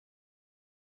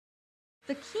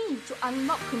The key to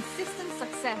unlock consistent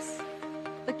success.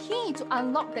 The key to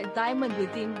unlock that diamond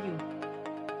within you.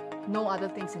 No other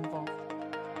things involved.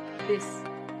 This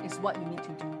is what you need to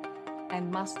do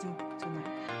and must do tonight.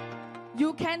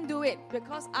 You can do it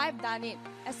because I've done it.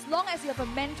 As long as you have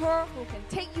a mentor who can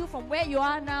take you from where you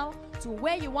are now to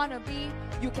where you want to be,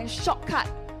 you can shortcut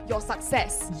your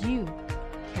success. You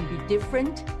can be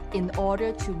different in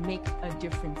order to make a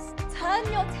difference. Turn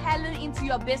your talent into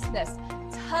your business.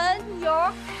 Turn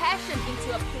your passion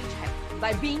into a paycheck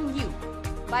by being you.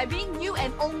 By being you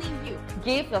and only you.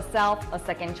 Give yourself a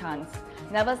second chance.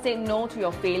 Never say no to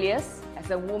your failures. As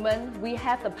a woman, we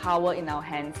have the power in our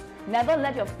hands. Never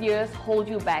let your fears hold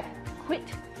you back. Quit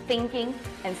thinking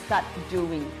and start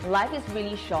doing. Life is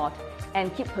really short,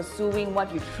 and keep pursuing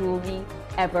what you truly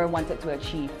ever wanted to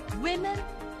achieve. Women,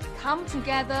 come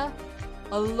together.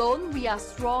 Alone we are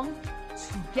strong.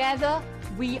 Together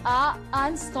we are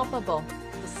unstoppable.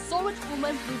 The Soul Rich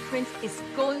Woman Blueprint is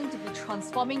going to be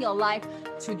transforming your life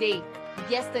today,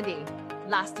 yesterday,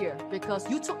 last year. Because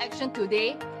you took action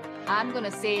today, I'm going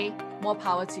to say more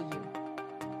power to you.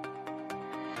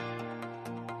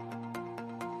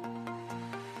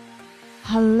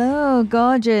 Hello,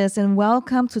 gorgeous, and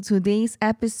welcome to today's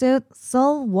episode,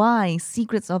 Soul Wise,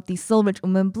 Secrets of the Soul Rich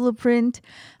Woman Blueprint.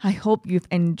 I hope you've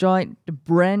enjoyed the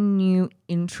brand new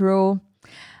intro.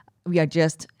 We are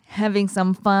just having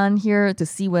some fun here to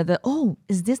see whether,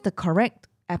 is this the correct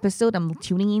episode I'm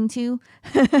tuning into?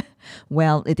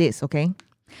 Well, it is, okay?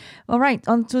 All right,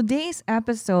 on today's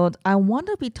episode, I want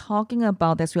to be talking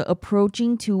about, as we're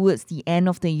approaching towards the end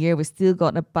of the year, we still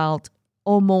got about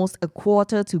almost a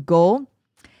quarter to go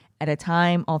at the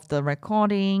time of the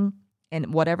recording,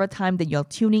 and whatever time that you're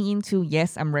tuning into,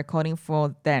 yes, I'm recording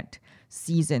for that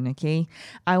season, okay?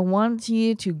 I want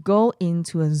you to go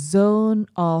into a zone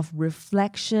of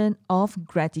reflection, of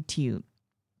gratitude.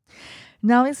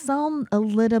 Now, it sounds a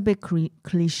little bit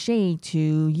cliche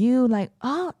to you, like,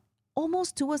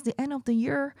 almost towards the end of the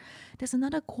year, there's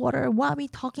another quarter. Why are we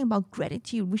talking about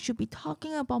gratitude? We should be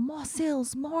talking about more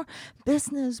sales, more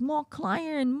business, more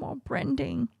client, more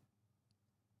branding.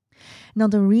 Now,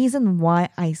 the reason why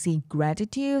I say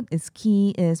gratitude is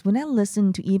key is when I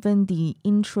listen to even the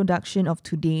introduction of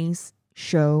today's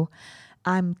show,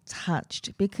 I'm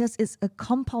touched because it's a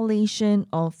compilation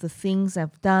of the things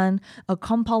I've done, a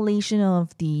compilation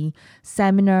of the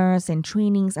seminars and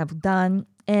trainings I've done,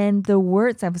 and the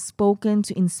words I've spoken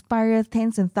to inspire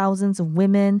tens and thousands of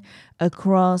women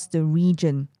across the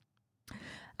region.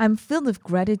 I'm filled with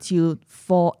gratitude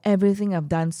for everything I've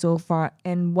done so far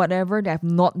and whatever that I've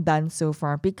not done so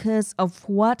far, because of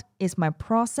what is my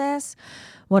process,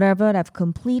 whatever that I've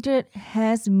completed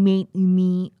has made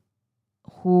me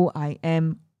who I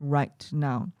am right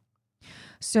now.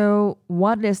 So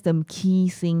what is the key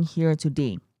thing here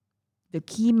today? The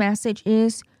key message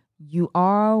is you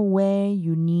are where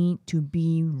you need to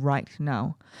be right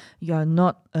now. You're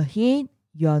not ahead,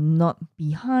 you're not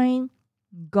behind.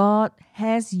 God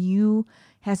has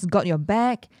got your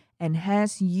back and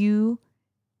has you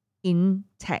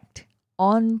intact,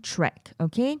 on track,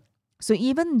 okay? So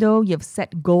even though you've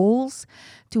set goals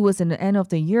towards the end of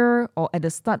the year or at the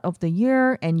start of the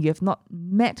year and you have not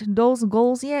met those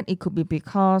goals yet, it could be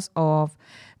because of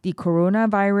the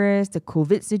coronavirus, the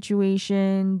COVID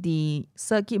situation, the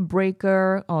circuit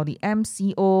breaker or the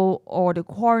MCO or the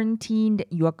quarantine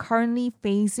that you are currently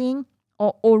facing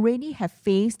or already have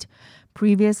faced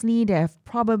previously, that have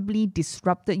probably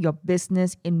disrupted your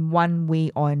business in one way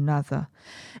or another.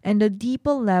 And the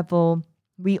deeper level,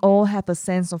 we all have a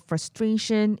sense of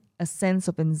frustration, a sense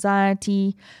of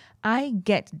anxiety. I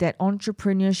get that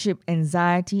entrepreneurship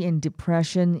anxiety and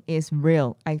depression is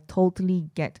real. I totally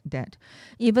get that.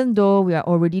 Even though we are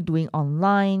already doing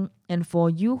online, and for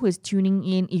you who is tuning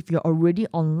in, if you're already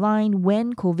online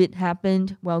when COVID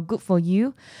happened, well, good for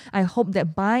you. I hope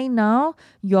that by now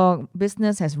your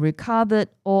business has recovered,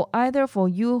 or either for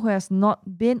you who has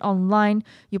not been online,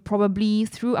 you probably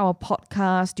through our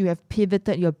podcast, you have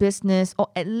pivoted your business or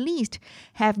at least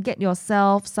have get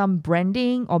yourself some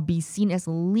branding or be seen as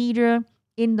a leader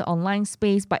in the online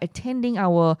space by attending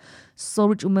our Soul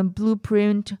Rich Woman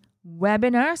Blueprint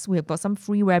webinars. We have got some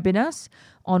free webinars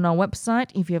on our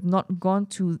website. If you have not gone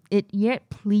to it yet,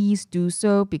 please do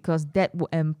so, because that will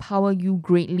empower you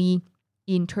greatly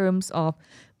in terms of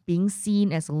being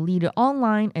seen as a leader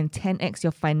online and 10x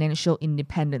your financial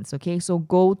independence. Okay, so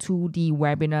go to the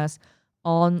webinars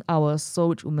on our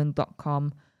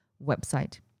soulrichwoman.com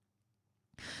website.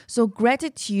 So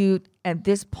gratitude at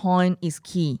this point is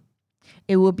key.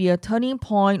 It will be a turning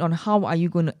point on how are you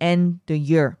going to end the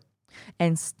year.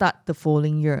 and start the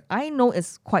following year. I know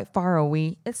it's quite far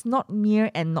away. It's not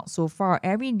near and not so far.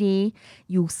 Every day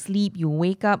you sleep, you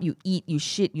wake up, you eat, you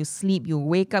shit, you sleep, you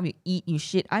wake up, you eat, you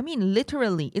shit. I mean,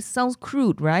 literally, it sounds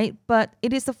crude, right? But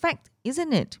it is a fact,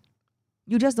 isn't it?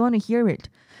 You just don't want to hear it.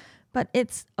 But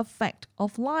it's a fact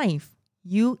of life.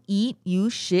 You eat,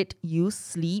 you shit, you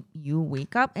sleep, you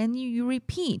wake up, and you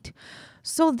repeat.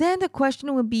 So then the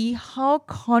question would be, how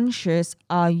conscious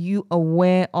are you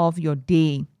aware of your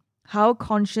day? How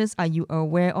conscious are you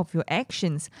aware of your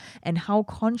actions? And how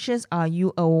conscious are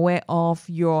you aware of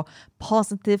your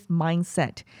positive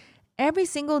mindset? Every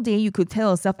single day you could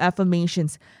tell yourself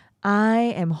affirmations.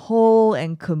 I am whole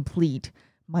and complete.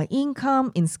 My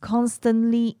income is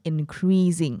constantly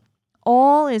increasing.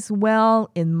 All is well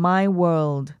in my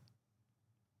world.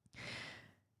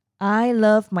 I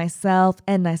love myself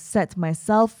and I set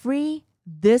myself free.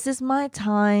 This is my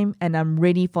time and I'm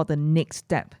ready for the next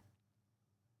step.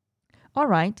 All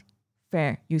right,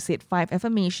 fair. You said 5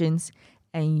 affirmations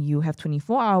and you have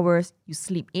 24 hours. You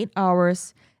sleep 8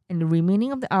 hours. And the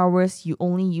remaining of the hours, you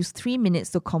only use 3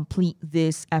 minutes to complete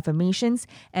these affirmations.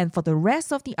 And for the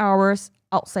rest of the hours,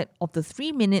 outside of the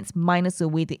 3 minutes minus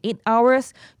away the 8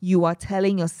 hours, you are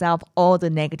telling yourself all the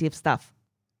negative stuff.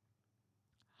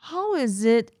 How is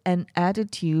it an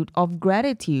attitude of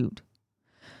gratitude?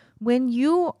 When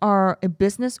you are a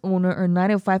business owner, a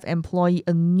 9-to-5 employee,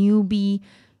 a newbie,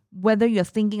 whether you're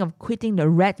thinking of quitting the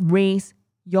rat race,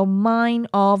 your mind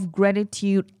of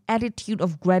gratitude, attitude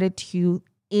of gratitude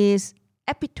is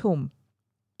epitome,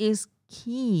 is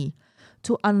key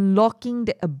to unlocking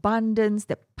the abundance,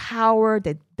 the power,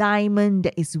 the diamond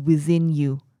that is within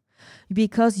you.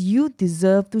 Because you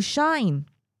deserve to shine.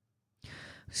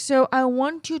 So I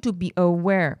want you to be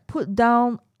aware. Put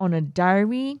down on a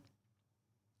diary,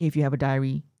 if you have a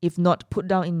diary. If not, put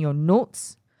down in your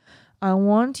notes. I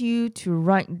want you to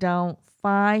write down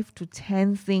 5 to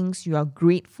 10 things you are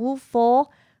grateful for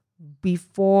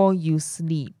before you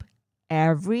sleep.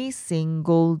 Every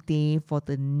single day for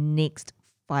the next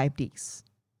 5 days.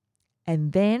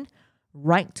 And then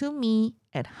write to me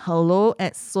at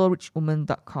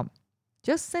hello@soulrichwoman.com.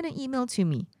 Just send an email to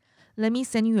me. Let me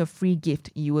send you a free gift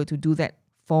if you were to do that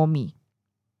for me.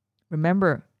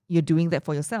 Remember, you're doing that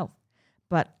for yourself.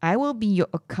 But I will be your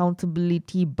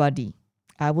accountability buddy.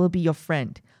 I will be your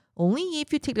friend. Only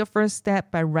if you take the first step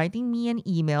by writing me an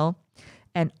email.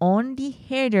 And on the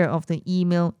header of the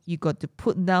email, you got to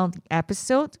put down the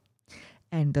episode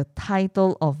and the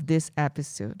title of this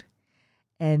episode.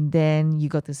 And then you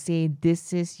got to say,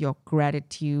 this is your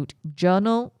gratitude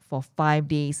journal for 5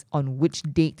 days on which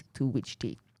date to which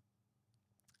date.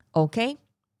 Okay?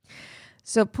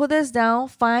 So put this down,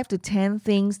 5 to 10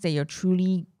 things that you're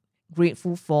truly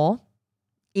grateful for.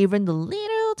 Even the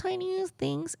little tiniest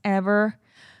things ever.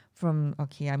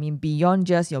 Beyond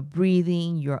just your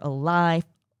breathing, you're alive.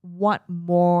 What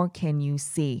more can you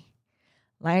say?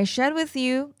 Like I shared with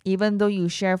you, even though you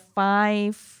share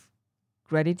 5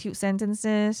 gratitude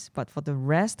sentences, but for the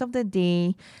rest of the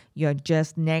day, you're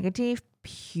just negative,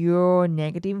 pure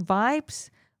negative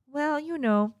vibes, well,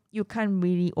 you can't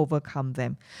really overcome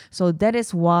them. So that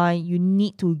is why you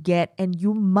need to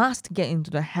you must get into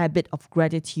the habit of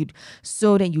gratitude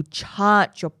so that you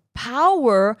charge your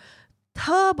power,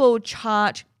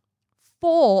 turbocharge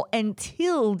for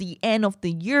until the end of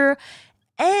the year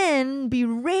and be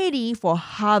ready for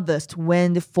harvest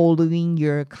when the following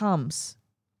year comes.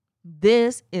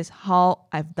 This is how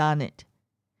I've done it.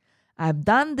 I've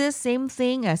done this same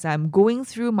thing as I'm going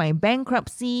through my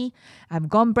bankruptcy. I've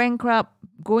gone bankrupt,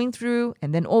 going through,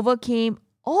 and then overcame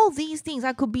all these things.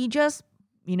 I could be just,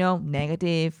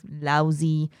 negative,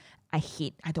 lousy. I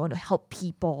don't want to help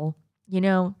people.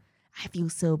 I feel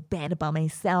so bad about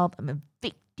myself. I'm a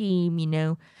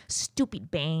victim, stupid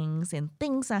banks and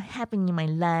things are happening in my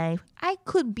life. I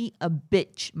could be a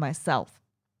bitch myself.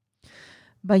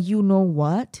 But you know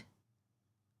what?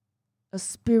 A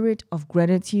spirit of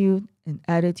gratitude, an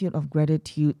attitude of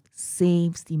gratitude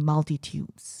saves the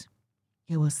multitudes.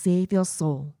 It will save your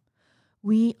soul.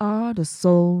 We are the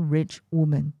soul-rich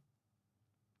woman.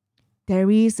 There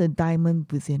is a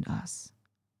diamond within us.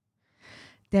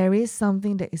 There is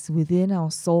something that is within our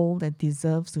soul that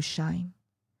deserves to shine.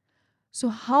 So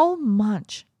how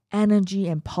much energy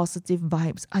and positive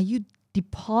vibes are you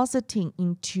depositing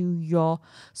into your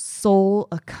soul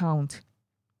account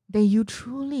that you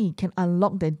truly can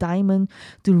unlock the diamond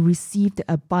to receive the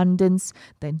abundance,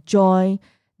 that joy,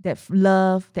 that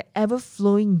love, that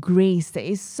ever-flowing grace that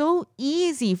is so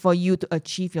easy for you to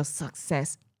achieve your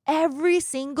success every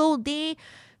single day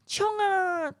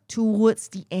towards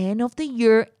the end of the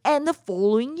year and the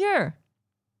following year.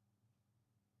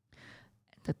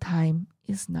 The time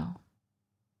is now.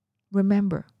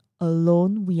 Remember,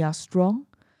 alone we are strong,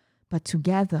 but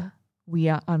together we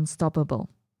are unstoppable.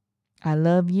 I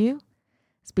love you.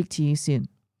 Speak to you soon.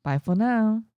 Bye for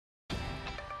now.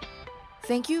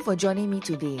 Thank you for joining me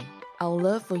today. I would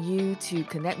love for you to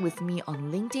connect with me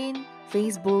on LinkedIn,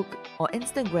 Facebook, or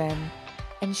Instagram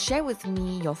and share with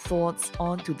me your thoughts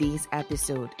on today's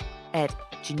episode at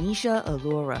Genecia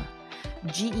Alluora,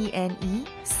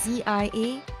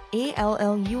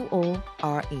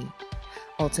 GENECIAALLUORA.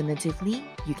 Alternatively,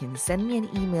 you can send me an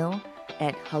email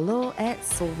at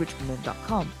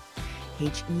hello@soulrichwoman.com,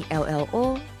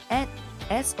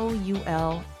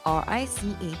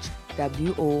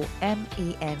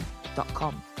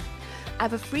 HELLO@SOULRICHWOMAN.com. I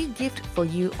have a free gift for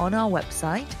you on our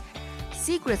website,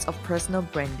 Secrets of Personal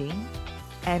Branding,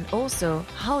 and also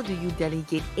how do you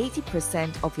delegate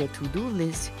 80% of your to-do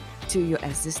list to your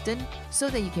assistant so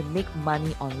that you can make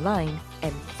money online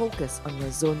and focus on your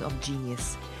zone of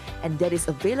genius. And that is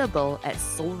available at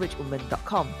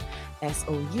soulrichwoman.com,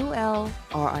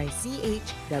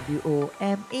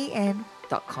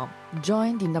 SOULRICHWOMAN.com.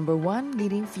 Join the #1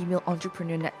 leading female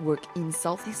entrepreneur network in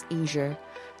Southeast Asia,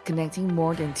 connecting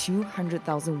more than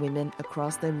 200,000 women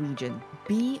across the region.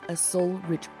 Be a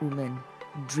soul-rich woman.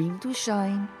 Dream to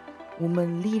shine.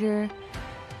 Woman leader.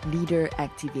 Leader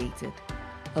activated.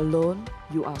 Alone,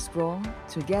 you are strong.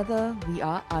 Together, we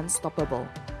are unstoppable.